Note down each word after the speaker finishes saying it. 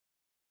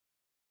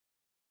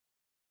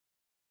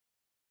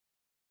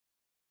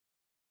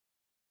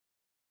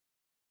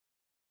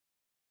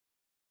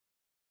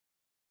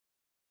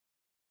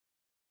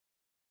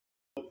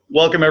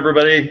Welcome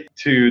everybody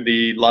to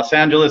the Los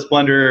Angeles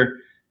Blender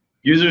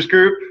users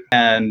group,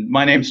 and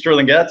my name's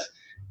Stirling Goetz,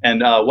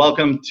 and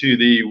welcome to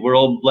the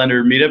World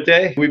Blender Meetup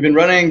Day. We've been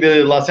running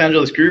the Los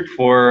Angeles group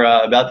for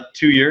about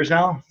 2 years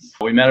now.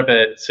 We met up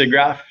at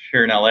SIGGRAPH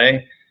here in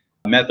LA,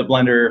 met the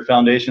Blender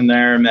Foundation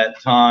there,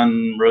 met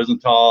Ton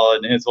Rosenthal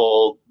and his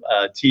whole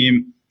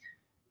team,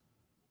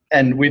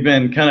 and we've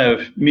been kind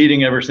of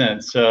meeting ever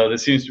since. So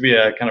this seems to be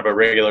a kind of a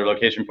regular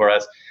location for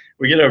us.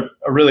 We get a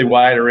really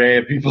wide array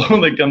of people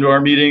that come to our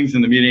meetings,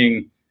 and the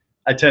meeting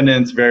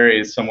attendance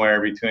varies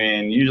somewhere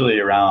between usually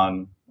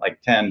around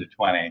like 10 to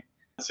 20.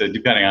 So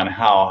depending on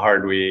how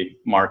hard we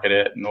market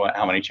it and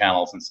how many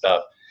channels and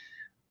stuff.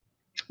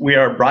 We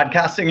are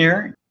broadcasting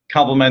here.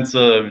 Compliments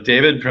of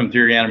David from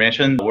Theory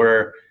Animation.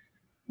 We're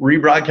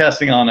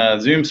rebroadcasting on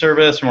a Zoom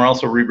service, and we're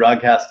also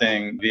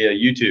rebroadcasting via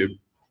YouTube.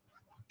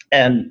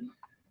 And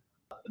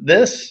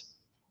this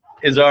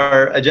is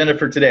our agenda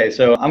for today.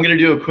 So I'm going to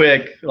do a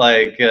quick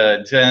like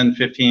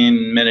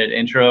 10-15 minute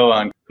intro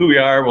on who we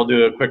are. We'll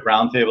do a quick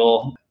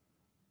roundtable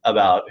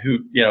about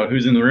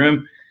who's in the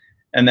room,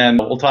 and then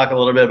we'll talk a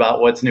little bit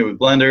about what's new with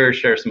Blender,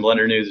 share some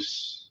Blender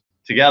news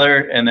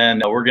together, and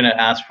then we're going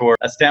to ask for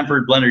a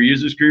Stanford Blender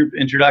Users Group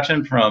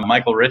introduction from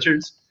Michael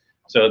Richards.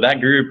 So that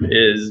group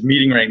is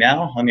meeting right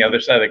now on the other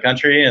side of the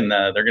country, and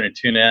they're going to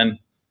tune in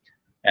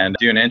and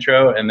do an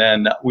intro, and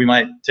then we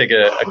might take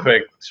a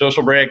quick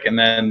social break, and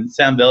then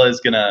Sam Villa is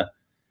going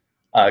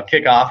to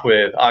kick off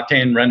with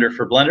Octane Render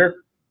for Blender.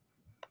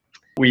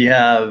 We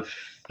have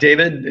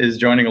David is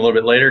joining a little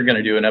bit later, going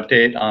to do an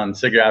update on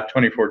SIGGRAPH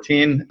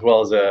 2014, as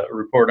well as a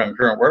report on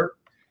current work,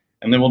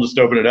 and then we'll just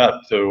open it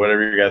up to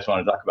whatever you guys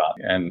want to talk about,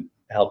 and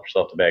help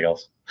yourself to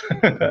bagels.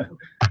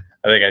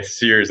 I think I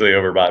seriously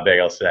overbought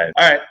bagels today.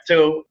 All right,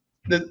 so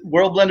the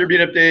World Blender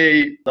Meetup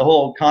Day, the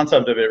whole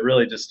concept of it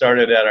really just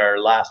started at our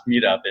last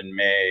meetup in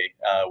May.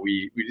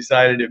 We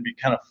decided it'd be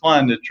kind of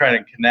fun to try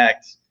to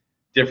connect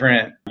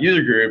different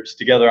user groups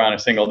together on a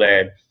single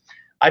day.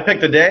 I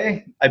picked a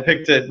day. I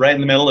picked it right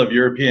in the middle of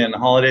European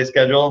holiday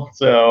schedule,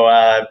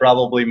 so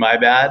probably my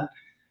bad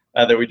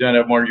that we don't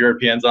have more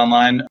Europeans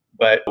online.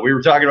 But we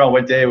were talking about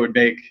what day would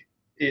make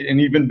it an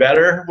even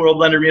better World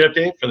Blender Meetup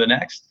Day for the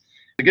next.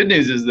 The good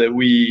news is that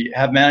we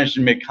have managed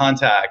to make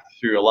contact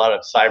through a lot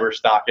of cyber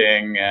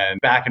stalking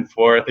and back and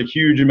forth, a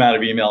huge amount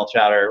of email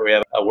chatter. We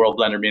have a World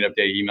Blender Meetup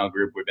Day email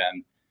group. We've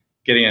been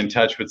getting in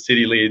touch with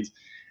city leads,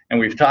 and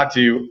we've talked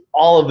to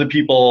all of the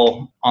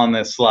people on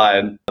this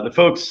slide. The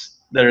folks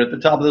that are at the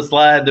top of the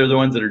slide, they're the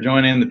ones that are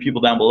joining. The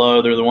people down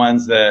below, they're the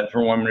ones that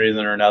for one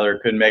reason or another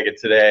couldn't make it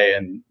today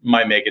and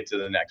might make it to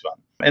the next one.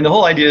 And the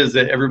whole idea is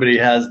that everybody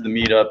has the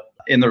meetup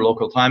in their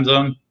local time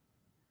zone.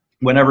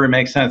 Whenever it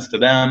makes sense to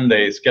them,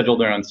 they schedule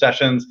their own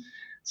sessions.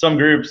 Some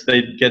groups,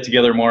 they get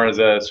together more as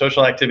a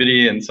social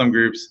activity, and some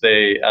groups,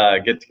 they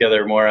get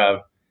together more of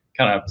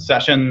kind of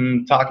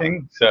session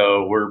talking.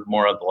 So we're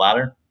more of the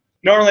latter.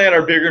 Normally at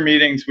our bigger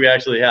meetings, we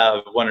actually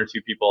have 1 or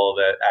 2 people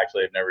that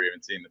actually have never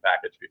even seen the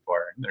package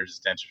before, and they're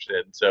just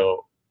interested.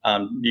 So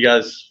you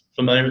guys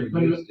familiar?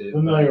 Familiar with it.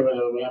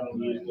 We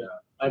haven't used it.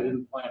 I've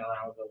been playing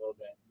around with it a little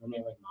bit. We're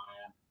mainly Maya.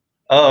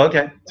 Oh,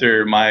 okay.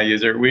 So Maya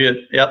user. We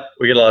get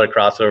a lot of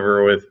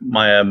crossover with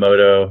Maya,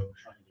 Moto,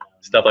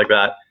 stuff like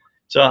that.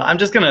 So I'm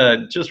just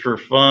gonna, just for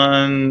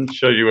fun,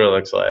 show you what it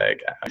looks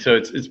like. So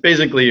it's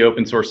basically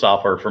open source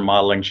software for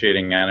modeling,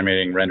 shading,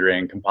 animating,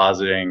 rendering,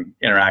 compositing,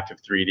 interactive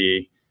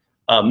 3D.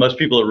 Most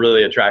people are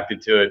really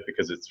attracted to it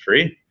because it's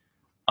free,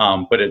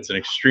 but it's an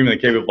extremely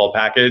capable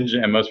package,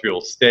 and most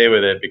people stay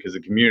with it because the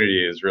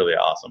community is really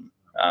awesome.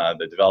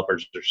 The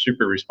developers are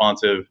super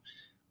responsive.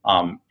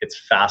 It's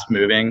fast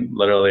moving.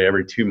 Literally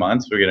every 2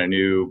 months we get a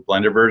new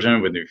Blender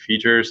version with new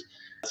features.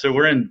 So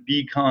we're in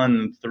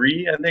Beacon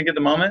 3, I think, at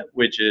the moment,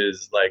 which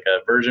is like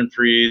a version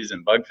freeze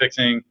and bug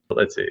fixing.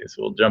 Let's see.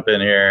 So we'll jump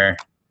in here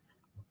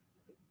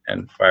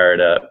and fire it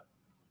up.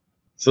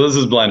 So this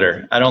is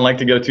Blender. I don't like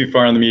to go too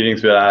far in the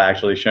meetings without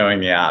actually showing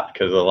the app,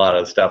 because a lot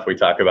of the stuff we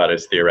talk about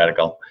is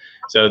theoretical.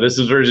 So this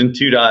is version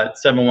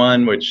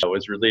 2.71, which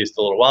was released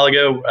a little while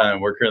ago.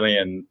 We're currently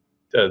in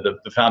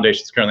the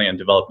foundation is currently in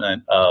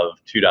development of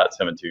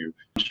 2.72.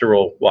 I'm sure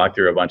we'll walk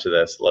through a bunch of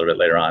this a little bit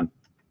later on.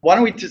 Why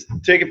don't we just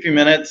take a few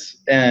minutes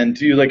and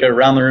do like a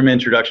around the room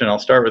introduction. I'll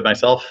start with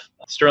myself.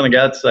 Stirling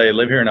Goetz. I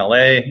live here in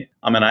LA.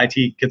 I'm an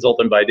IT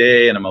consultant by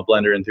day, and I'm a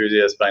Blender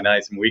enthusiast by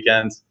nights and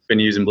weekends. Been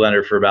using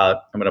Blender for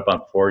about coming up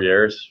on 4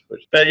 years.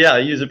 But yeah, I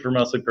use it for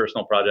mostly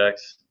personal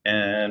projects.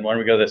 And why don't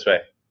we go this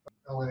way?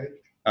 LA.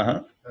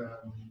 Uh-huh.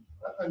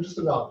 I'm just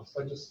a novice.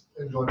 I just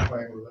enjoy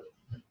playing with it.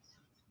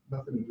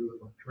 Nothing to do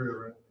with my career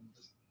or anything.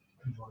 Just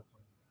enjoy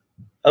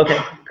playing. Okay,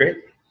 great.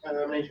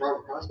 My name's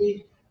Robert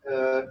Crosby.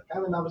 Kind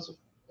of a novice,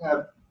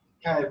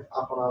 kind of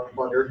up and off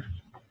Blender.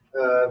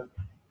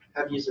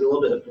 Have used it a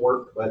little bit at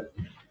work, but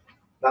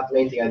not the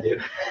main thing I do.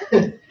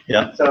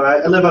 Yeah. So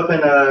I live up in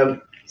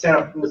the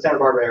Santa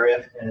Barbara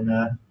area, and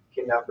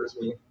came down for this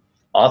meeting.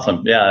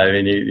 Awesome. Yeah, I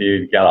mean,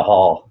 you got a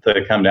haul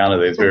to come down to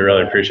these. We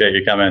really appreciate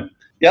you coming.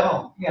 Yep.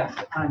 Oh, yes,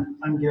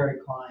 I'm Gary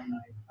Klein.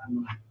 I'm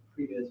a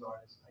previous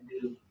artist. I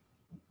do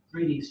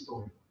 3D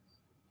storyboards.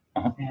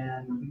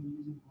 And we've been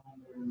using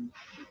Blender,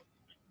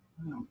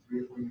 I don't know,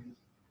 3 or 4 years.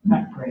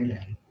 Not great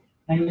at it.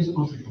 I use it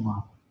mostly for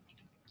model.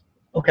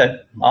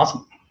 Okay,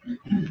 awesome.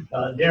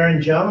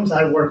 Darren Jones,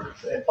 I work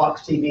at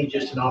Fox TV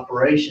just in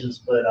operations,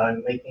 but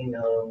I'm making a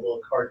little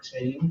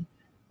cartoon.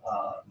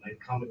 Made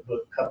a comic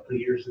book a couple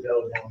of years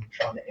ago, now I'm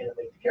trying to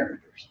animate the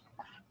characters.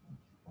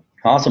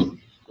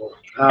 Awesome.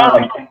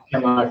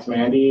 Ken Lux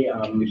Mandy,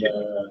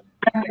 the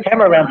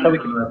Camera around so we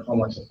can.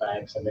 Filmworks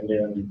effects. I've been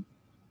doing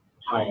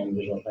high-end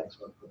visual effects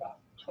work for about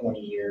 20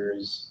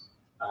 years.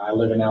 I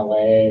live in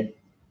LA,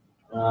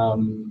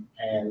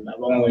 and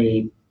I've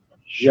only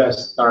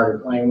just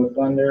started playing with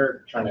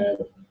Blender, trying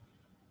to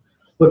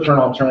look for an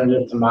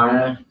alternative to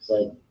Maya, because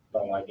I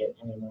don't like it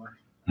anymore.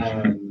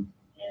 Yeah,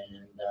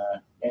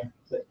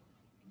 that's it.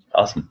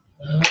 Awesome.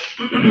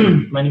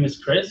 My name is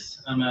Chris.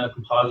 I'm a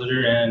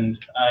compositor, and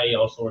I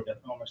also work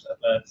at Filmworks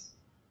FX.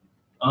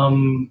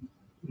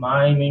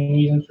 My main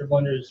reason for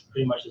Blender is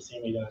pretty much the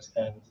same reason as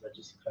Ken's. I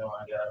just kind of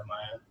want to get out of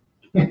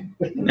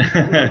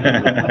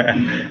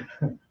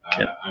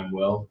Maya. I'm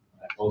Will.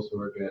 I also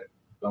work at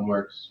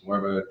Filmworks, more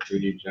of a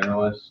 3D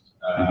generalist.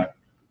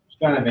 Just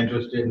kind of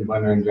interested in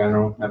Blender in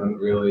general. Haven't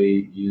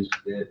really used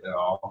it at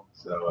all.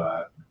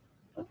 So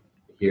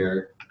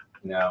here,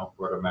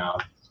 word of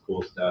mouth, it's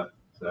cool stuff.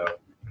 So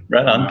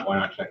right on. Why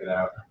not check it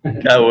out?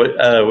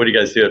 What do you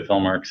guys do at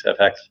Filmworks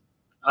FX?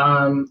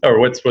 Or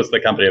what's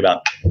the company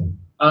about?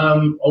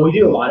 Well, we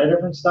do a lot of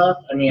different stuff.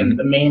 I mean,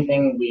 the main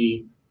thing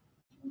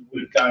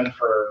we've done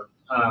for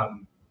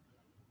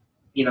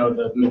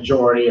the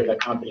majority of the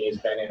company has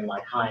been in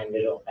like high-end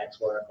visual effects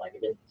work, like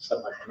it did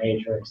stuff like The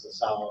Matrix, The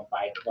Cell,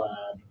 Fight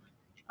Club.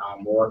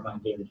 We're working on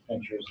David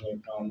Fincher's new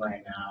film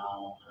right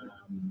now.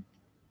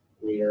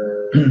 We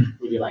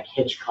do like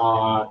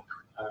Hitchcock.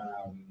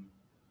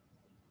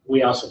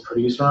 We also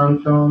produce our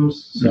own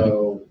films,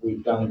 so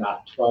we've done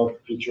about 12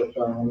 feature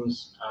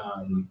films.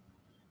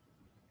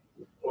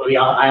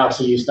 I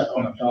also used to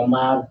own a film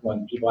lab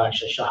when people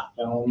actually shot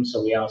film,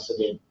 so we also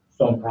did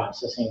film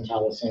processing,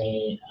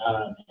 telecine,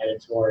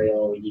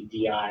 editorial, we do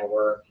DI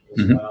work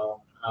as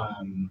well.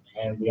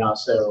 And we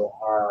also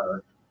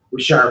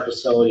we share our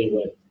facility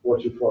with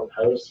 424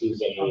 Post,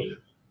 who's a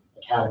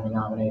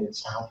Academy-nominated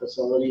sound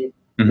facility.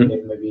 We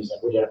did movies,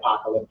 we did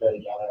Apocalypto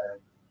together.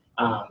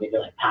 They did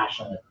like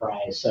Passion of the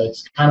Christ. So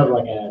it's kind of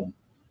like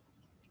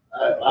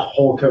a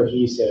whole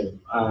cohesive,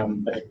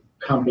 but the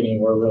company,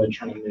 we're really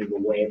trying to move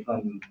away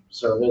from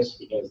service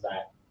because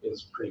that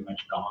is pretty much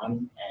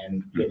gone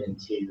and get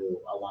into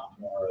a lot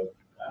more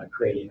of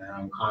creating our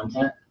own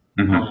content.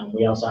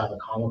 We also have a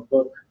comic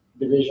book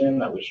division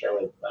that we share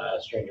with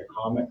Stranger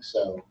Comics.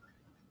 So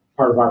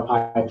part of our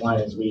pipeline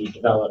is we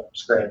develop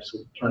scripts,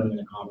 we turn them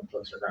into comic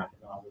books or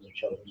graphic novels or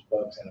children's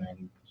books, and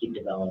then keep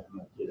developing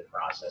them through the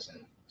process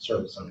and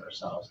service them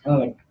ourselves. Kind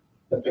of like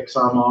the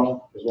Pixar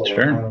model is what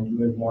we're trying to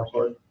move more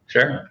toward.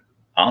 Sure.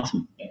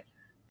 Awesome. Yeah.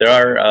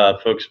 There are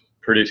folks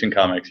producing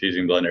comics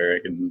using Blender. I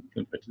can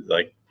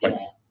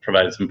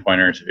provide some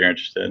pointers if you're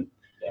interested.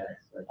 Yeah.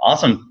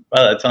 Awesome.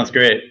 Well, that sounds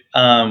great.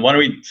 Why don't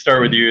we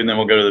start with you, and then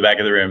we'll go to the back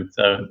of the room.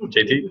 So,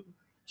 JT?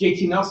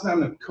 JT Nelson, I'm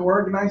the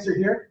co-organizer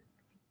here.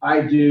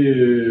 I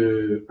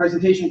do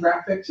presentation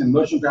graphics and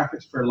motion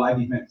graphics for live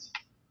events.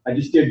 I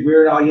just did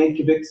Weird Al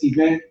Yankovic's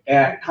event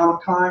at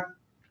Comic-Con,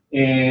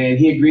 and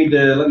he agreed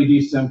to let me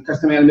do some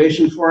custom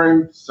animation for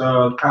him,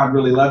 so the crowd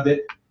really loved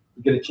it. If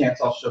we get a chance,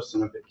 I'll show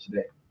some of it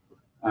today.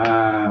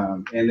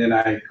 And then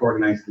I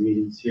co-organize the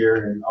meetings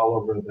here and all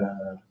over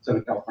the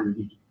Southern California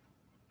region.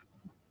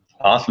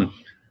 Awesome.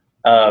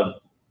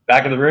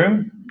 Back of the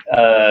room.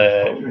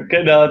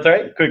 Good. That's all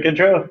right. Quick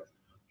intro.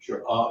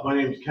 Sure. My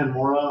name is Ken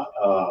Mora.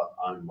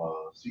 I'm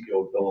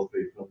CEO of Bella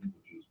Faye Film,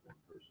 which is one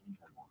person,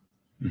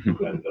 Ken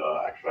Mora. And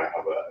actually, I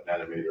have an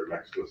animator in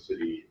Mexico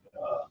City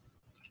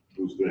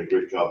who's doing a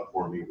great job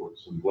for me.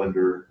 Works in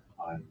Blender.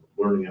 I'm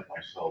learning it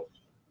myself.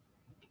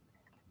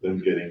 Then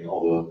getting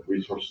all the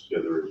resources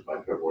together by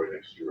February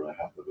next year. I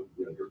have the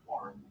render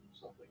farm and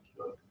something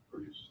to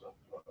produce stuff.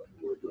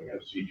 We're doing a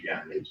CG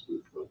animates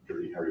with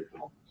Dirty Harry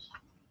Films,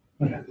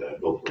 and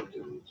Bill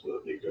Clinton's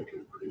the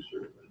executive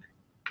producer. And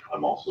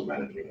I'm also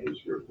managing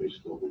a zero-face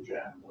global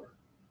jam where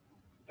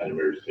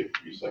animators take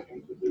 3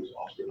 seconds of this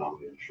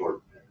Oscar-nominated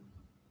short and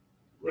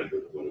render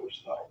in whatever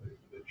style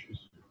they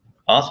choose.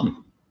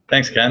 Awesome.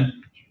 Thanks,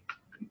 Ken.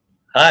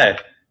 Hi.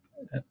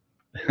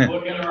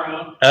 Looking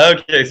around.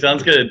 Okay,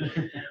 sounds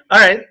good. All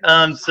right.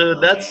 So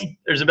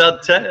there's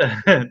about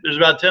 10 there's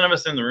about 10 of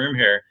us in the room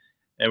here,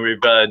 and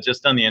we've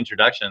just done the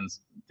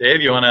introductions.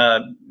 Dave, you want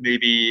to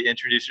maybe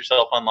introduce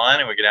yourself online,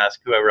 and we could ask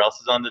whoever else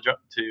is on the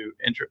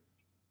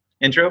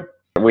intro.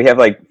 We have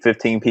like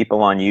 15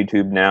 people on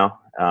YouTube now.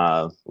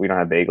 We don't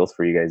have bagels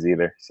for you guys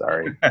either.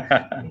 Sorry.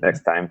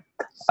 Next time.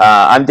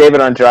 I'm David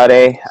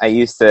Andrade. I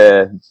used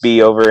to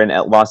be over in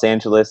Los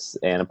Angeles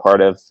and a part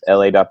of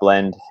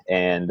LA.Blend,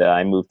 and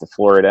I moved to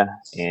Florida,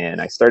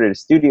 and I started a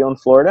studio in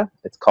Florida.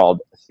 It's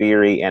called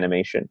Theory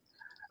Animation.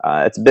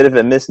 It's a bit of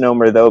a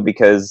misnomer, though,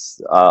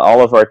 because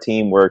all of our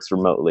team works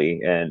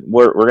remotely, and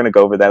we're going to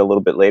go over that a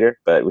little bit later,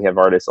 but we have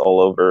artists all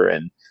over,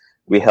 and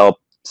we help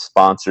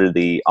sponsor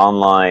the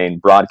online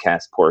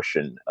broadcast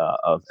portion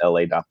of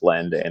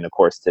LA.Blend. And of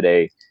course,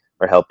 today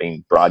we're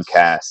helping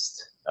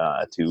broadcast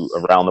to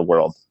around the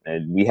world.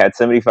 And we had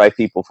 75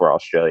 people for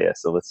Australia.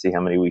 So let's see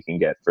how many we can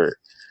get for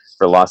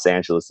Los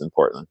Angeles and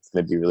Portland. It's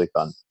going to be really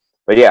fun.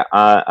 But yeah,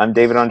 I'm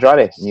David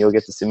Andrade, and you'll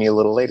get to see me a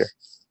little later.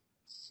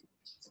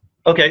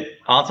 Okay,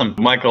 awesome.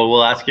 Michael,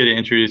 we'll ask you to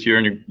introduce you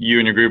and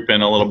your group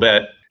in a little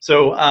bit.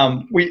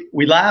 So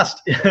we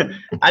last, I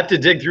have to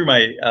dig through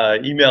my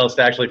emails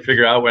to actually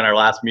figure out when our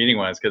last meeting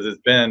was, because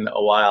it's been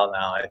a while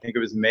now. I think it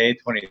was May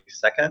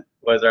 22nd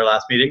was our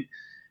last meeting.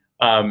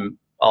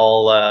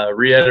 I'll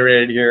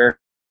reiterate it here.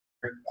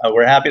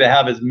 We're happy to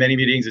have as many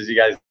meetings as you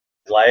guys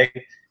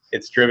like.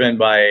 It's driven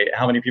by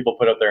how many people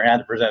put up their hand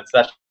to present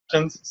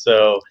sessions.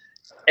 So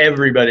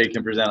everybody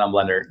can present on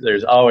Blender.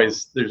 There's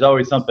always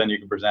something you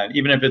can present,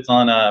 even if it's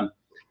on a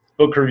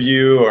book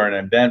review or an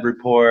event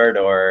report,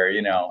 or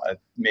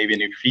maybe a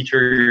new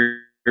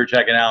feature you're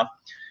checking out.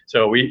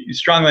 So we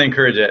strongly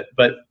encourage it.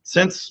 But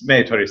since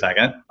May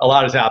 22nd, a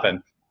lot has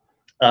happened.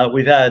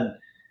 We've had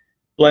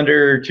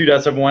Blender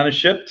 2.71 has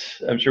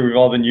shipped. I'm sure we've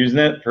all been using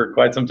it for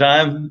quite some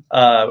time.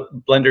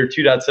 Blender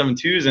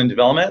 2.72 is in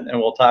development, and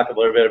we'll talk a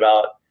little bit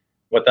about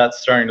what that's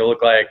starting to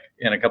look like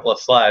in a couple of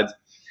slides.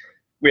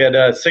 We had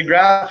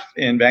SIGGRAPH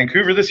in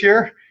Vancouver this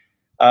year,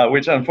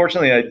 which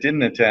unfortunately I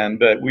didn't attend,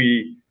 but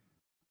we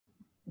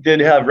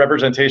did have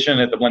representation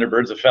at the Blender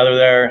Birds of Feather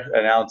there,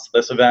 announced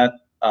this event.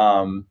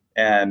 Ton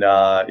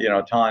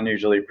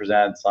usually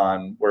presents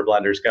on where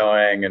Blender's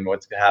going and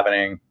what's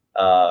happening.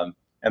 And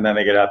then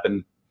they get up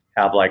and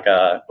have like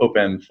a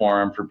open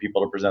forum for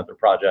people to present their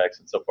projects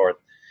and so forth.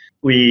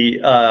 We,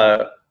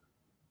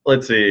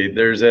 let's see,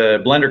 there's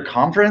a Blender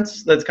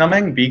conference that's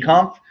coming,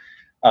 BConf,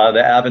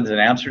 that happens in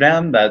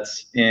Amsterdam.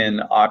 That's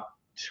in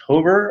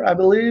October, I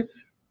believe.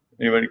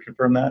 Anybody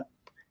confirm that?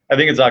 I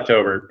think it's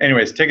October.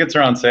 Anyways, tickets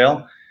are on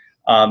sale.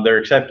 They're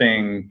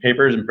accepting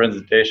papers and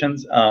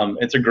presentations.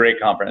 It's a great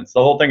conference.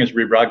 The whole thing is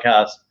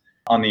rebroadcast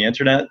on the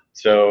internet,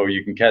 so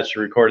you can catch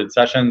the recorded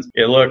sessions.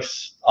 It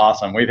looks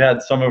awesome. We've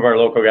had some of our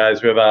local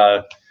guys. We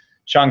have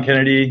Sean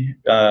Kennedy,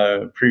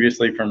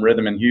 previously from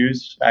Rhythm and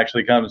Hues,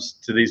 actually comes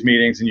to these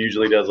meetings and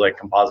usually does like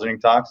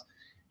compositing talks.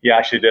 He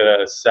actually did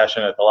a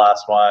session at the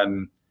last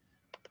one,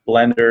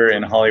 Blender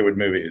in Hollywood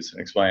movies,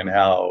 and explained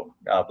how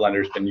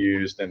Blender's been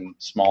used in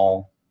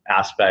small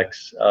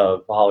aspects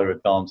of Hollywood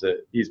films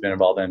that he's been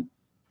involved in.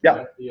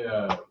 Yeah.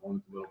 Yeah, one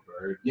with the little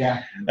bird.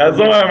 Yeah. That's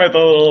the one with the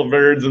little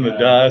birds and the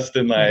dust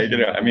and like,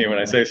 I mean, when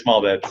I say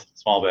small bits,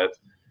 small bits.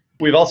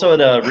 We've also had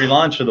a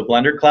relaunch of the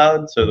Blender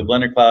Cloud. So the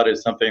Blender Cloud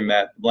is something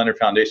that the Blender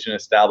Foundation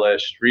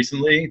established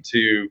recently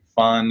to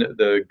fund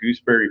the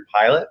Gooseberry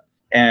pilot.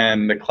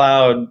 And the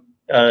cloud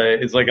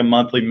is like a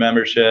monthly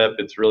membership.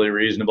 It's really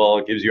reasonable.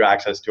 It gives you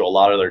access to a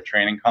lot of their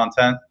training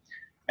content.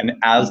 And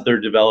as they're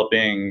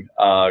developing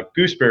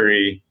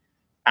Gooseberry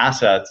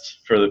assets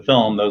for the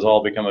film, those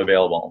all become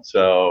available.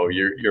 So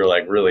you're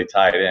like really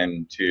tied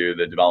into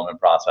the development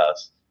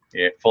process,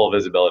 full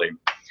visibility.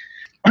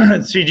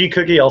 CG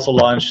Cookie also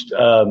launched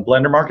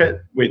Blender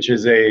Market, which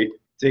is a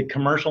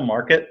commercial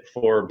market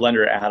for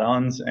Blender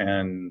add-ons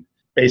and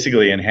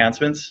basically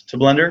enhancements to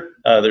Blender.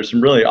 There's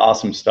some really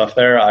awesome stuff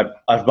there.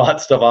 I've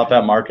bought stuff off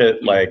that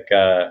market, like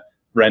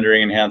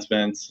rendering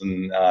enhancements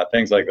and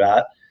things like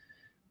that.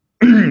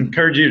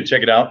 Encourage you to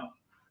check it out.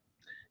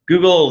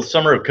 Google's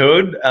Summer of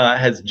Code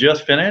has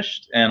just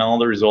finished, and all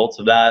the results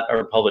of that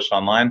are published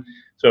online.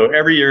 So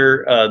every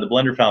year, the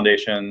Blender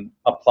Foundation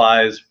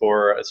applies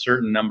for a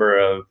certain number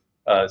of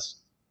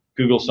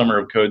Google Summer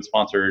of Code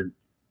sponsored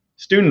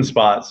student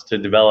spots to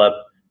develop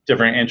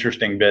different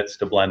interesting bits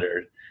to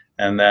Blender.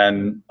 And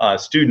then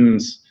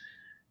students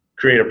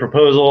create a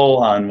proposal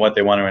on what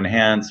they want to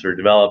enhance or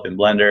develop in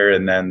Blender,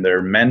 and then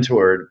they're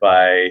mentored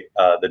by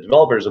the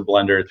developers of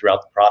Blender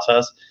throughout the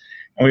process.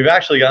 And we've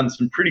actually gotten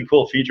some pretty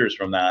cool features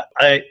from that.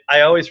 I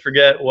always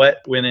forget what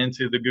went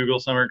into the Google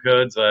Summer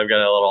Code, so I've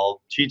got a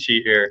little cheat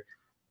sheet here.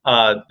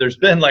 There's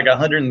been like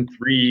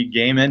 103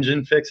 game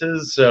engine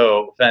fixes,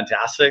 so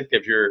fantastic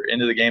if you're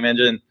into the game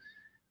engine.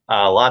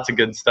 Lots of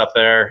good stuff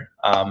there.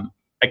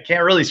 I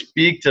can't really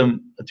speak to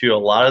a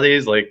lot of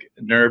these, like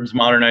NURBS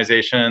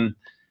modernization.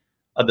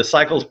 The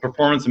cycles,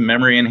 performance, and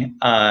memory and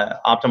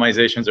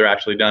optimizations are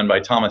actually done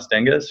by Thomas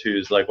Dengus,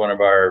 who's like one of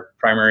our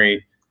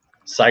primary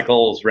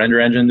cycles render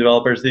engine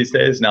developers these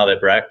days, now that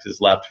Brecht is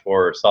left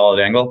for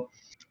Solid Angle.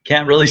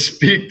 Can't really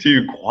speak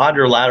to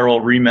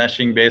quadrilateral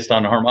remeshing based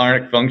on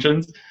harmonic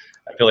functions.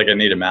 I feel like I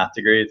need a math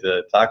degree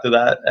to talk to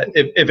that.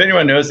 If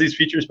anyone knows these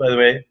features, by the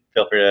way,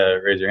 feel free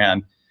to raise your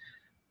hand.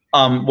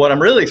 What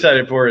I'm really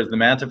excited for is the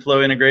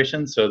MantaFlow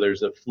integration. So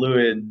there's a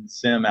fluid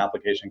sim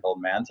application called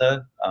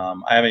Manta.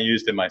 I haven't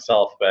used it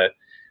myself, but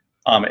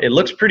it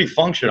looks pretty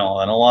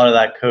functional, and a lot of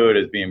that code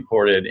is being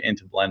ported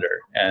into Blender.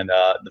 And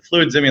the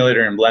fluid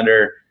simulator in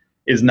Blender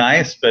is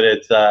nice, but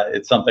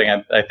it's something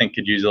I think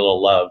could use a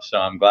little love. So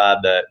I'm glad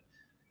that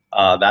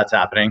that's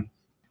happening.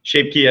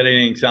 Shape key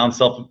editing sounds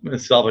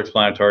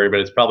self-explanatory,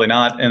 but it's probably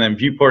not. And then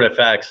viewport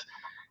effects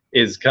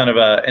is kind of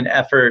an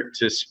effort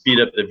to speed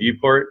up the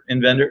viewport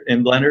in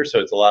Blender. So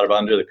it's a lot of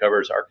under the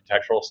covers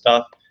architectural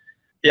stuff.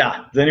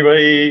 Yeah. Does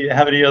anybody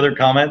have any other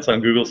comments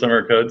on Google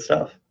Summer Code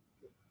stuff?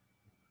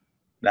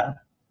 No?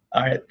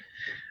 All right.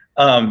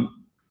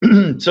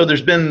 So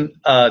there's been,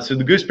 so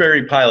the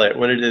Gooseberry pilot,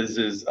 what it is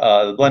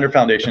the Blender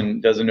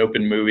Foundation does an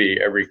open movie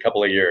every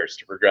couple of years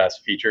to progress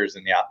features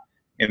in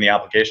the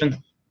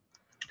application.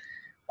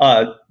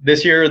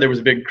 This year there was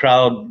a big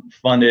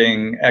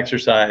crowdfunding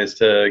exercise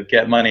to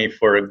get money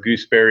for a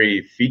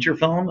Gooseberry feature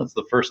film. It's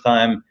the first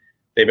time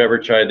they've ever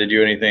tried to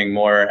do anything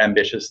more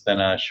ambitious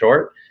than a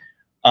short.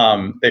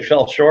 They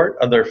fell short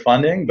of their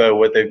funding, but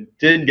what they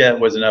did get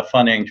was enough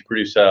funding to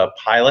produce a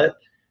pilot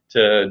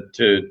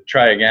to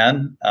try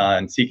again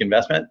and seek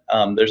investment.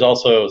 There's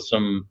also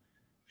some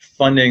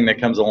funding that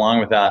comes along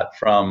with that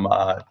from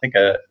I think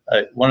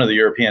one of the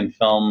European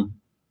film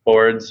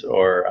boards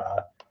or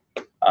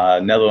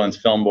Netherlands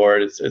Film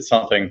Board. It's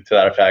something to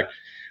that effect.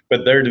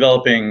 But they're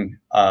developing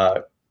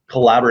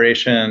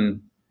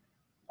collaboration.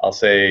 I'll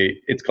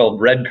say it's called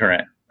Red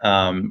Current,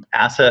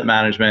 asset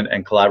management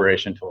and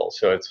collaboration tools.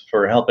 So it's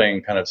for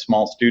helping kind of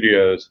small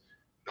studios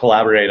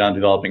collaborate on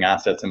developing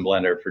assets in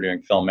Blender for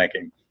doing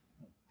filmmaking.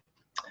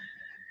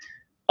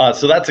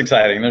 So that's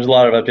exciting. There's a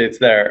lot of updates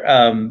there.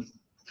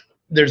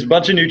 There's a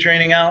bunch of new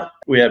training out.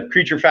 We have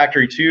Creature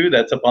Factory 2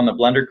 that's up on the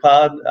Blender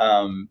Cloud.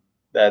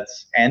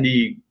 That's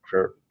Andy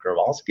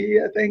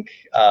Kowalski, I think.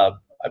 I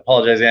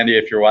apologize, Andy,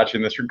 if you're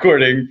watching this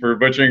recording for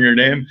butchering your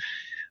name.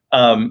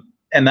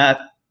 And that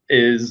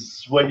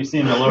is what you see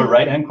in the lower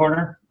right-hand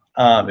corner.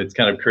 It's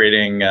kind of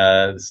creating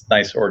this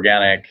nice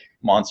organic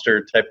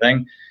monster type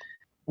thing.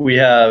 We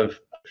have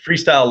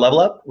Freestyle Level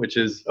Up, which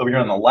is over here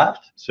on the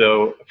left.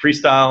 So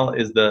Freestyle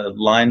is the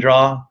line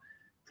draw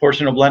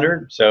portion of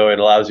Blender. So it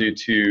allows you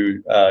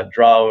to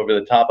draw over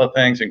the top of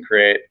things and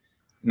create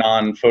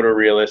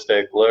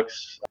non-photorealistic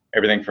looks,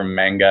 everything from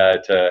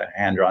manga to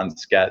hand-drawn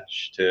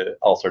sketch to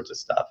all sorts of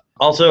stuff.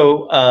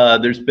 Also,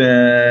 there's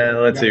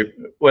been, let's see,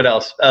 what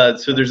else?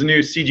 So there's a new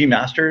CG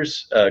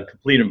Masters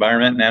complete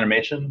environment and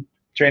animation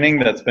training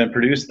that's been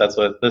produced. That's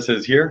what this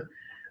is here.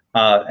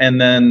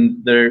 And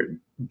then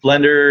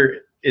Blender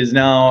is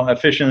now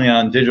officially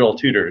on Digital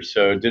Tutors.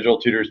 So Digital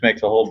Tutors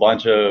makes a whole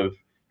bunch of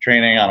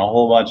training on a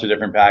whole bunch of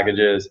different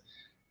packages,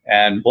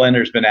 and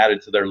Blender's been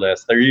added to their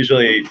list. They're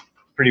usually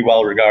pretty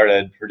well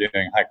regarded for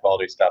doing high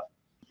quality stuff.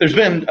 There's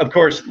been, of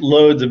course,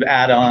 loads of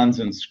add-ons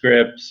and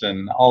scripts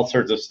and all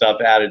sorts of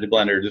stuff added to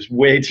Blender, just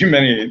way too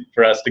many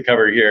for us to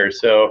cover here.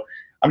 So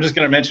I'm just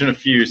going to mention a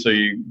few so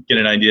you get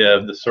an idea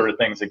of the sort of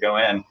things that go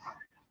in.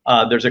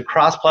 There's a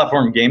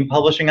cross-platform game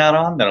publishing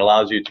add-on that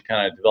allows you to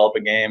kind of develop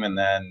a game and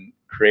then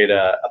create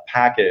a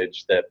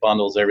package that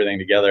bundles everything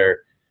together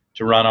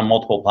to run on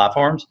multiple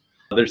platforms.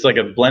 There's like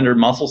a Blender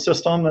muscle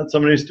system that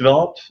somebody's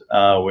developed,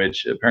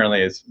 which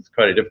apparently is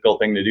quite a difficult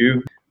thing to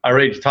do. I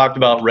already talked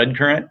about Red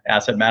Current,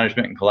 asset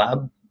management and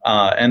collab.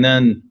 And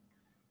then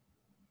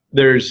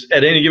there's,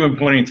 at any given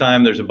point in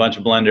time, there's a bunch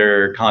of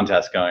Blender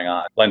contests going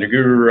on. Blender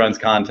Guru runs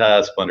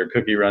contests, Blender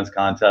Cookie runs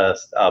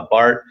contests.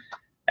 Bart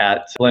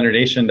at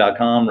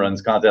blendernation.com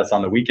runs contests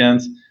on the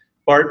weekends.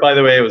 Bart, by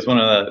the way, was one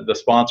of the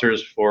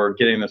sponsors for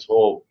getting this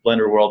whole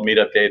Blender World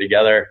Meetup Day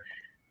together.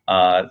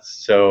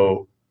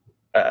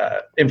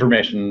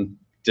 Information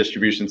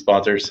distribution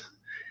sponsors.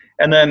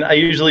 And then I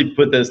usually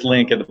put this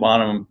link at the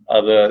bottom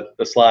of the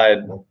slide.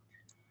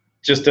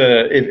 Just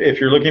if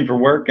you're looking for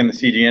work in the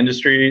CG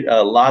industry,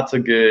 lots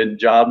of good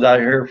jobs out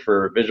here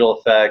for visual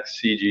effects,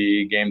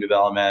 CG, game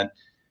development,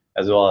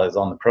 as well as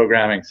on the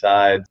programming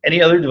side.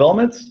 Any other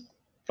developments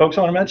folks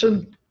want to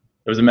mention?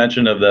 There was a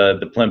mention of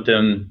the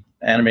Plimpton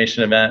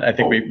animation event. I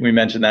think we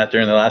mentioned that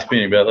during the last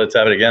meeting, but let's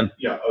have it again.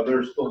 Yeah,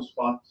 there's still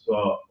spots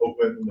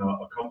open,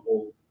 a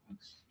couple,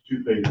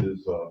 2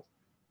 phases.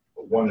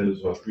 One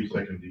is 3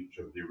 seconds each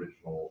of the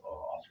original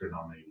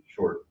Oscar-nominated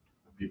short.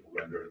 People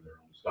render in their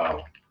own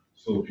style.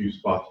 Still a few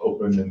spots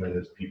open, and then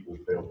as people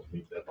fail to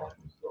meet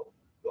deadlines,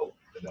 they'll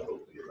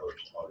inevitably another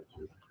spot or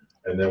 2.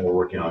 And then we're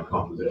working on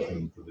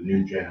composition for the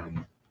new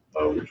jam,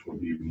 which will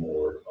be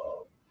more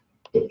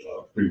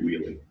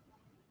freewheeling.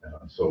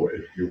 So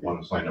if you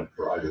want to sign up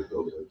for either of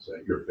those, it's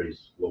at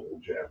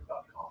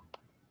yourfaceglobaljam.com.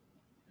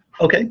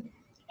 Okay,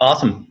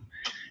 awesome.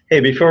 Hey,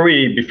 before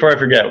I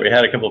forget, we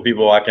had a couple of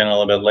people walk in a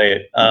little bit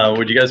late.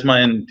 Would you guys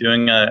mind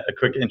doing a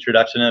quick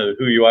introduction of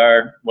who you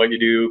are, what you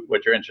do,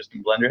 what your interest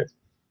in Blender is?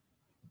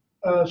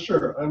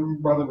 Sure. I'm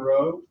Robin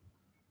Rowe,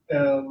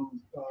 and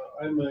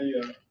I'm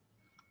a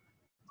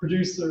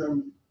producer.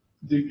 I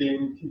do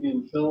game, TV,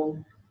 and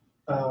film.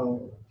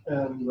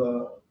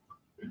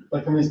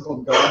 My company's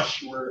called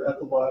Gosh. We're at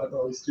the lot at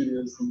LA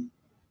Studios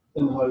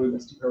in Hollywood,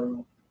 Mystic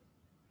Parallel.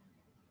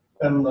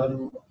 And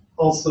I'm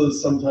also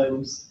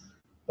sometimes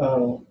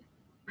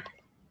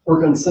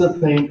work on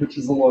Cinepaint, which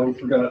is a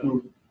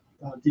long-forgotten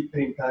deep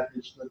paint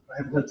package that I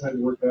haven't had time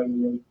to work on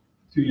in like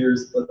 2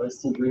 years, but I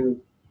still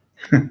dream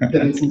of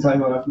getting some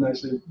time off and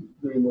actually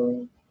doing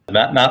well.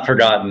 Not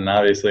forgotten,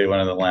 obviously one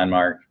of the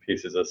landmark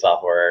pieces of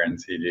software in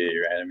CG,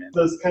 right? I mean,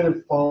 that's kind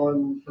of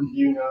fallen from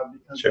view now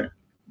because sure.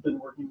 I've been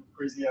working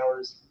crazy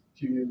hours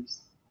 2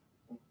 years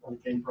on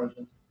a game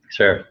project.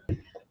 Sure.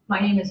 My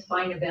name is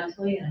Fina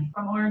Bentley, and I'm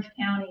from Orange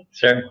County.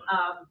 Sure.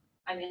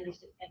 I'm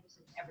interested in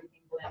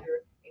everything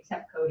Blender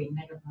except coding.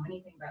 I don't know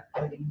anything about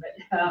coding,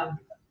 but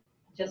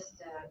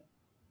just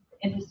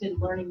interested in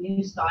learning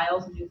new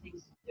styles and new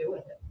things to do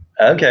with it.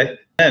 Okay,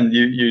 and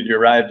you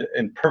arrived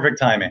in perfect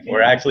timing.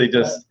 We're actually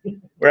just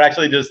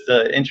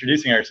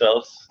introducing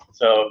ourselves.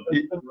 So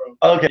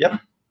okay,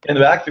 yep. In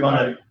the back, do you want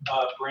to?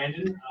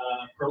 Brandon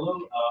Perlow,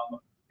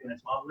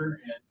 freelance modeler,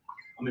 and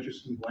I'm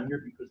interested in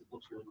Blender because it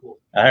looks really cool.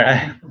 All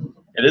right,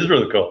 it is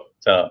really cool.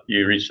 So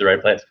you reached the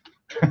right place.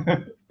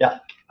 Yeah.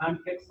 I'm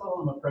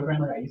Pixel. I'm a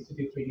programmer. I used to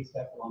do 3D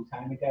stuff a long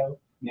time ago.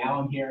 Now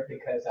I'm here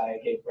because I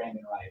gave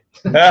Brandon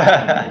a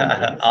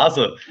ride.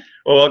 Awesome.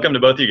 Well, welcome to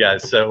both of you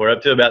guys. So we're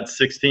up to about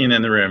 16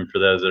 in the room for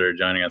those that are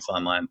joining us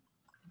online.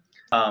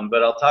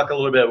 But I'll talk a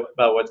little bit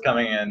about what's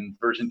coming in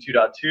version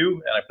 2.2,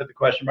 and I put the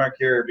question mark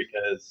here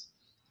because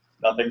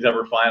nothing's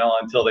ever final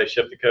until they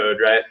ship the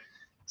code, right?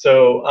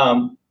 So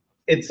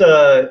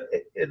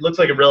it looks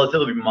like a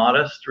relatively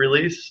modest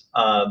release.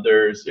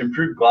 There's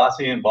improved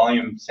glossy and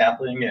volume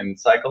sampling and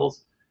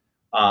cycles.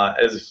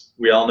 As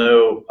we all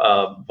know,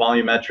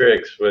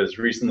 volumetrics was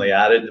recently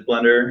added to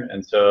Blender,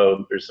 and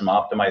so there's some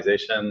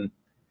optimization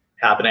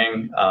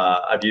happening.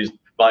 I've used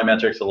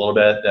volumetrics a little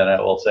bit, and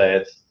I will say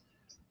it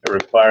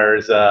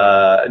requires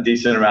a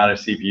decent amount of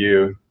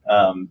CPU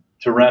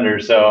to render,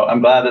 so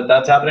I'm glad that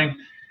that's happening.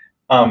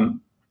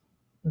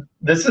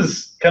 This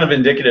is kind of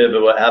indicative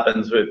of what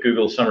happens with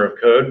Google Summer of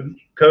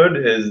Code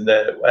is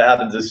that what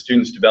happens is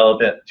students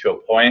develop it to a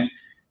point,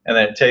 and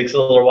then it takes a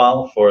little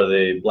while for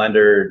the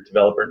Blender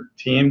developer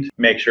team to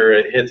make sure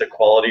it hits a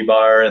quality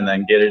bar and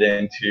then get it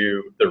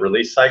into the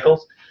release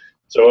cycles.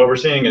 So what we're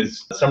seeing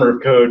is Summer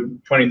of Code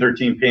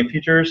 2013 paint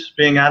features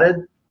being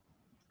added.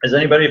 Is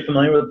anybody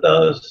familiar with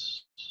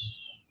those?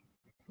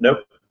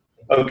 Nope.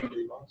 Okay.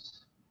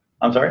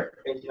 I'm sorry?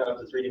 Painting out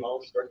the 3D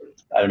models directly?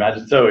 I'd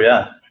imagine so,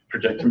 yeah.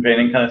 Projection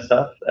painting kind of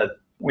stuff.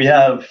 We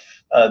have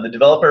the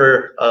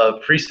developer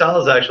of Freestyle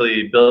is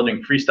actually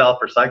building Freestyle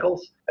for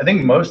cycles. I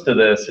think most of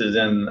this is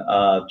in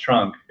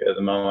trunk at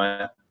the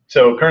moment.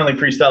 So currently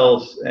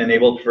Freestyle is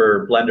enabled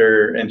for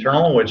Blender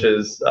Internal, which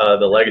is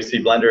the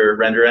legacy Blender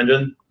render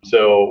engine.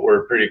 So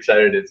we're pretty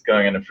excited it's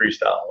going into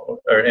Freestyle,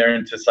 or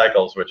into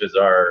cycles, which is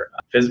our,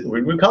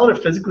 we call it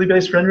a physically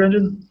based render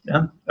engine?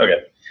 Yeah,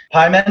 okay.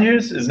 Pie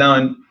menus is now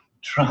in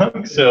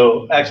trunk.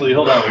 So actually,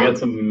 hold on, we got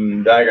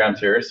some diagrams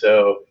here.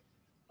 So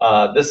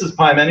this is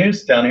pie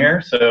menus down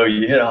here. So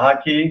you hit a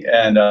hotkey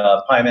and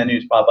pie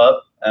menus pop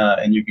up,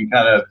 and you can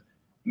kind of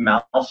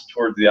mouse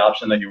towards the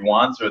option that you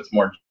want. So it's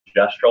more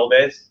gestural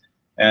based.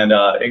 And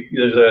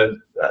there's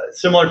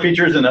similar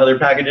features in other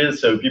packages.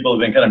 So people have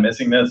been kind of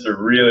missing this. They're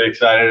really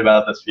excited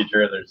about this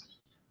feature. There's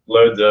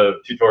loads of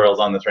tutorials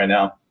on this right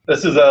now.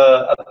 This is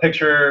a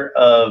picture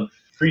of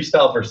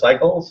Freestyle for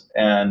cycles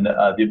and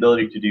the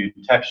ability to do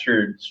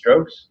textured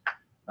strokes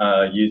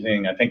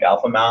using, I think,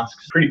 alpha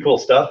masks. Pretty cool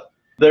stuff.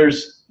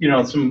 There's,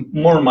 some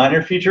more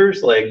minor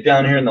features, like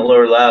down here in the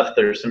lower left,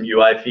 there's some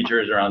UI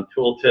features around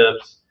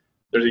tooltips.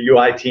 There's a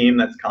UI team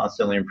that's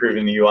constantly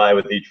improving the UI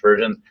with each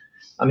version.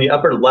 On the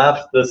upper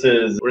left, this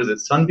is, what is it,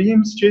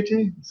 Sunbeams,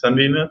 JT?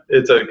 Sunbeam?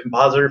 It's a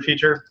compositor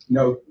feature.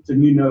 No, it's a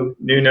new node.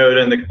 New node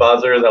in the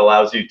compositor that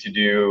allows you to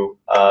do,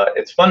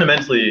 it's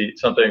fundamentally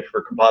something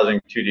for compositing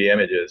 2D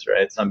images,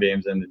 right?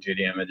 Sunbeams into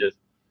 2D images.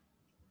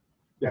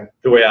 Yeah.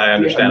 The way I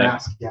understand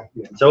it. Yeah,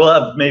 yeah. So we'll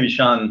have maybe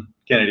Sean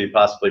Kennedy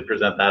possibly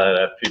present that at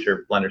a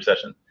future Blender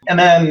session. And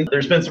then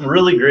there's been some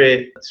really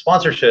great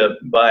sponsorship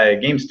by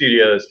game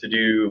studios to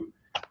do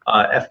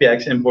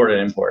FBX import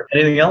and import.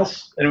 Anything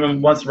else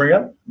anyone wants to bring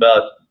up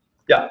about?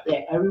 Yeah.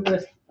 Yeah, I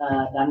request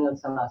Daniel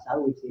Salazar,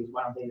 which is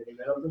one of the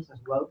developers as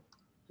well,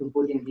 to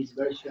put in this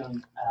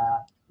version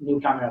new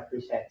camera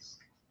presets.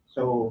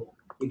 So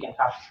you can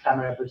have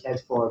camera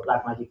presets for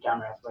Blackmagic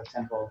cameras, for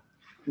example,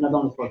 not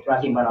only for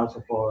tracking but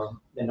also for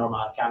the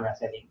normal camera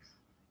settings.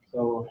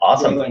 So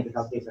awesome. We're going to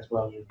have this as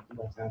well.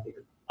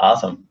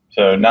 Awesome.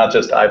 So not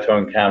just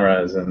iPhone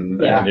cameras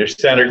and your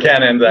standard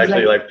Canons,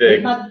 actually like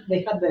big.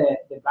 They had the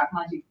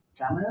Blackmagic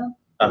camera,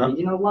 the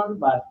original one,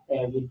 but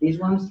with these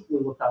ones we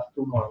will have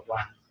two more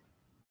ones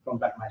from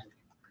Blackmagic.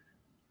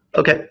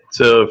 Okay,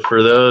 so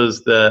for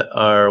those that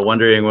are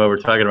wondering what we're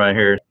talking about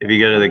here, if you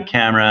go to the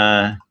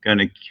camera, go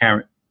to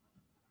camera,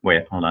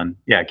 wait, hold on.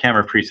 Yeah,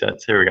 camera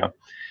presets, here we go.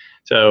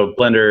 So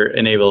Blender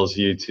enables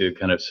you to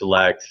kind of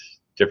select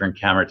different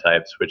camera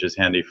types, which is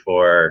handy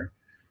for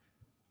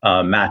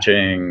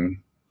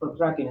matching. For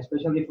tracking,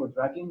 especially for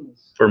tracking.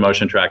 For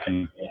motion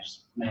tracking.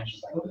 Yes,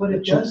 but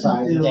it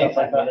doesn't do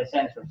the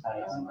sensor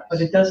size. But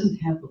it doesn't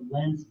have the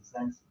lenses.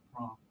 That's the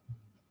problem.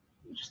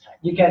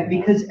 You can,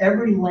 because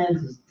every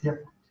lens is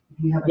different.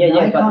 If you have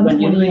a Nikon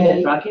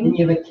 28 and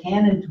you have a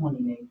Canon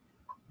 28,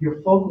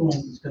 your focal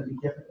length is going to be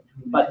different.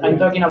 But I'm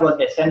talking about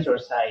the sensor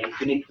size.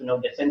 You need to know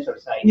the sensor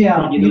size.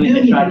 Yeah, you do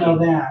need to know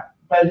that,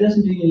 but it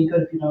doesn't do you any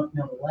good if you don't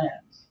know the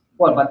lens.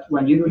 Well, but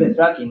when you do the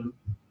tracking,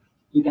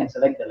 you can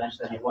select the lens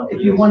that you want.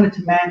 If you wanted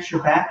to match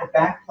your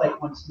backplate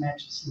wants to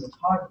match the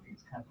cinematography,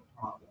 it's kind of a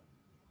problem.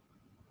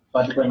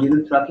 But when you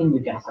do tracking,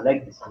 you can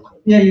select the sensor.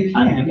 Yeah, you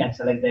can. And you can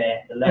select the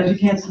Because lens. you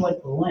can't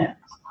select the lens.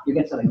 You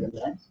can select the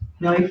lens.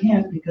 No, you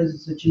can't because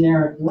it's a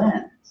generic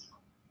lens.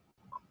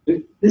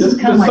 This The- is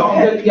kind of the like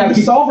sol- Yeah, the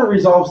solver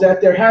resolves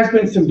that. There has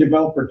been some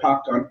developer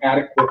talk on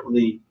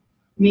adequately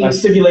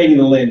simulating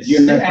the lens. You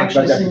and I talked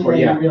about that before,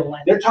 yeah.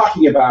 They're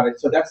talking about it,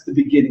 so that's the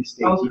beginning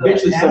stage. Oh, good.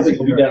 Eventually That's something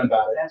will be good. done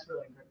about it. That's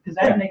really good, because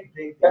that Yeah. make a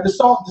big. And the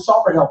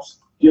solver helps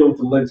deal with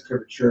the lens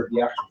curvature of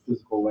the actual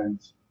physical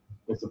lens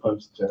as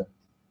opposed to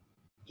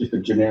just a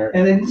generic.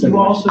 And then you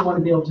simulation. also want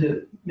to be able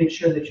to make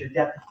sure that your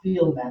depth of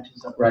field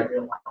matches up Right. with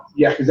real lens.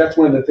 Yeah, because that's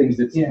one of the things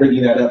that's Yeah.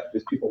 bringing that up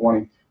is people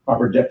wanting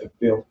proper depth of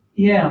field.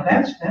 Yeah,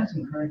 that's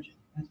encouraging.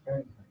 That's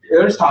very Yeah,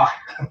 there's talk.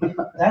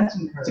 That's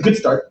It's a encouraging. good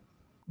start.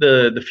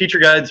 The feature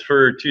guides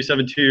for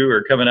 272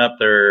 are coming up.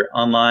 They're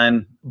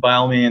online. By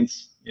all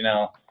means,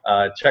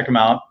 check them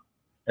out.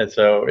 And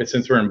so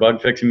since we're in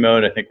bug fixing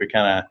mode, I think we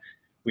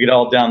could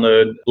all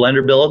download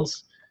Blender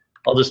builds.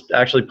 I'll just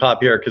actually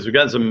pop here because we've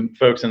got some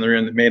folks in the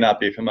room that may not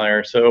be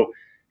familiar. So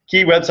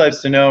key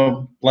websites to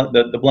know,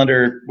 the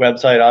Blender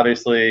website,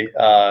 obviously,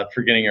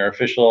 for getting your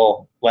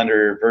official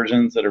Blender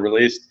versions that are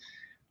released.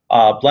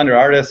 Blender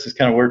Artists is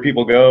kind of where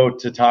people go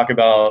to talk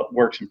about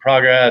works in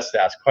progress,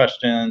 to ask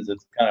questions.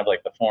 It's kind of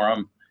like the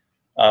forum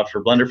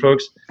for Blender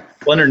folks.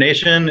 Blender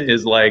Nation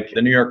is like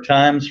the New York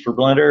Times for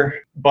Blender.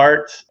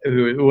 Bart,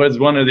 who was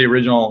one of the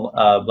original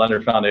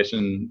Blender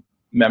Foundation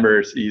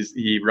members,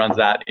 he runs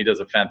that. He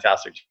does a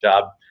fantastic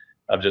job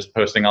of just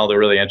posting all the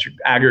really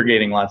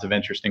aggregating lots of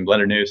interesting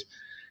Blender news.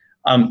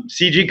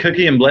 CG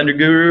Cookie and Blender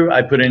Guru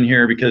I put in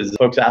here because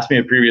folks asked me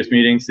at previous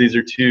meetings. These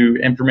are two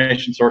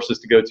information sources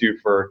to go to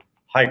for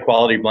high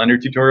quality Blender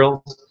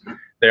tutorials.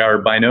 They are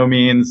by no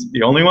means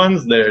the only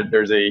ones.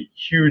 There's a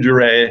huge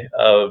array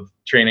of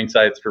training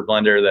sites for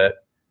Blender that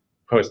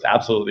post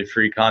absolutely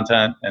free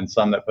content and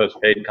some that post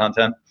paid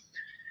content.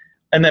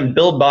 And then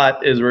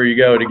BuildBot is where you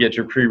go to get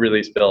your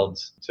pre-release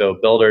builds. So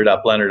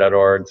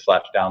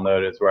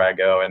builder.blender.org/download is where I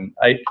go. And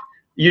I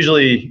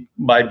usually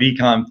by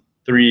BCon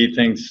 3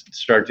 things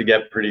start to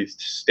get pretty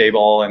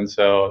stable, and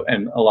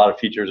a lot of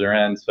features are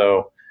in.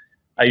 So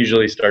I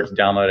usually start to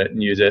download it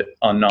and use it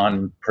on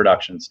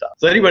non-production stuff.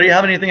 So anybody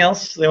have anything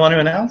else they want to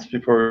announce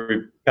before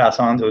we pass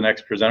on to the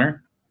next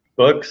presenter?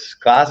 Books,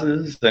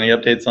 classes, any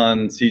updates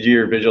on CG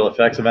or visual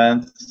effects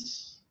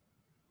events?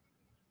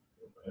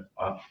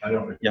 I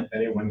don't know if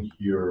anyone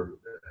here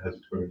has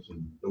experience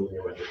in building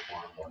a render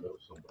farm or knows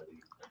somebody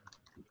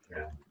who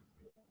can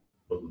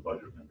build a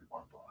budget render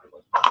farm.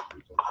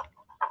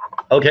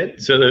 Okay,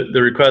 so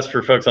the request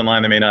for folks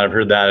online that may not have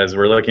heard that is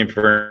we're looking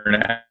for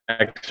an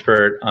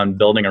expert on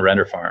building a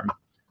render farm.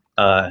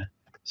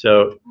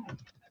 So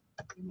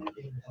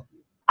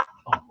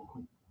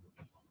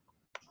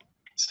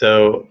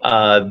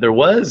there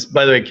was,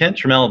 by the way, Kent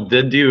Trammell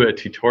did do a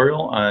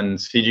tutorial on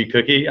CG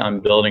Cookie on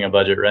building a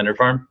budget render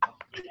farm.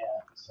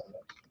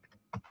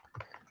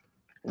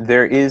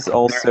 There is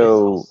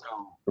also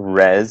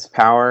Res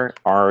Power,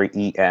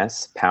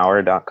 R-E-S,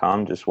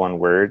 power.com, just one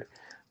word.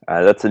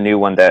 That's a new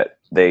one that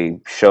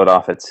they showed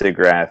off at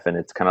SIGGRAPH, and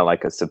it's kind of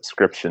like a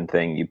subscription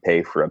thing. You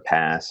pay for a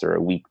pass or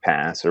a week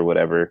pass or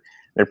whatever.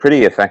 They're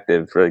pretty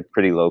effective for like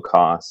pretty low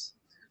cost.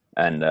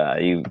 And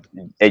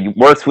it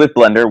works with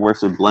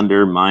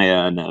Blender,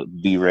 Maya, and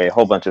V-Ray, a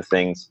whole bunch of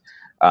things.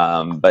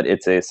 But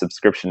it's a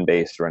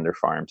subscription-based render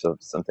farm, so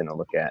it's something to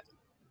look at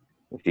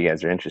if you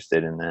guys are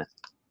interested in that.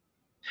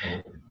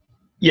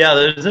 Yeah,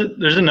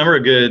 there's a number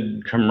of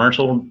good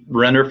commercial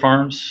render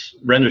farms.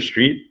 Render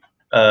Street.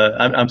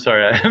 I'm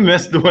sorry, I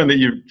missed the one that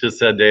you just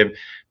said, Dave.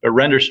 But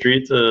Render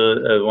Street's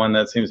one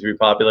that seems to be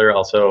popular.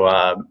 Also,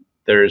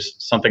 there's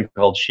something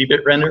called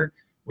Sheepit Render,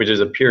 which is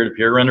a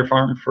peer-to-peer render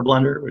farm for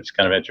Blender, which is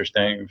kind of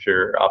interesting if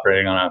you're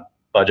operating on a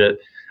budget.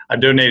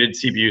 I've donated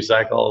CPU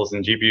cycles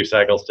and GPU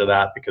cycles to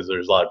that because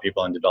there's a lot of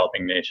people in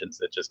developing nations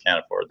that just can't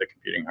afford the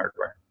computing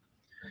hardware.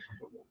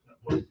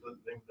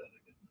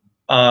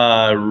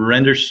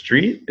 Render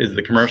Street is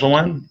the commercial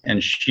one,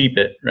 and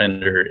Sheepit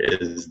Render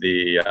is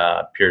the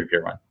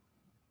peer-to-peer one.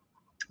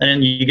 And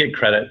then you get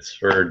credits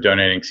for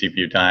donating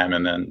CPU time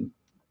and then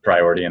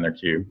priority in their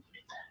queue.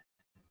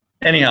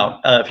 Anyhow,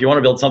 if you want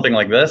to build something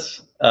like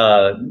this,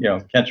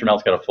 Kent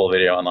Trammell's got a full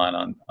video online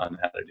on how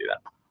to do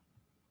that.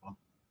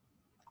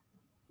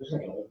 There's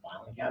like an old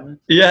filing cabinet.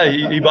 Yeah,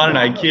 he bought an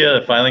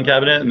IKEA filing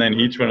cabinet, and then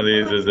each one of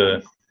these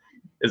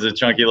is a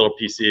chunky little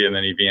PC, and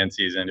then he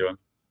VNCs into them.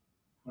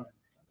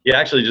 He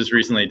actually just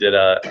recently did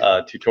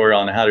a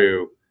tutorial on how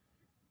to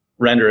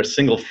render a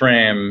single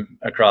frame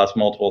across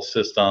multiple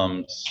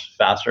systems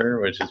faster,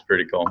 which is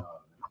pretty cool.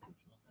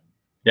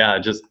 Yeah,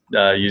 just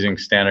using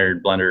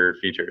standard Blender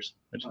features,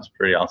 which is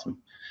pretty awesome.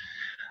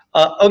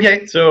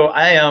 Okay, so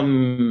I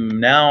am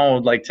now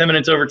like 10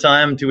 minutes over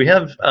time. Do we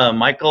have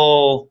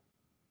Michael?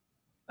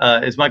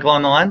 Is Michael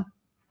on the line?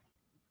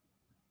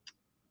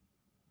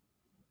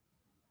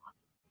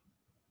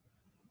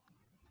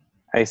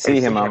 I see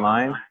him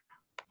online.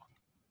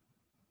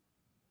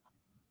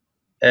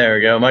 There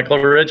we go, Michael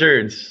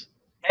Richards.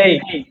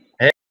 Hey,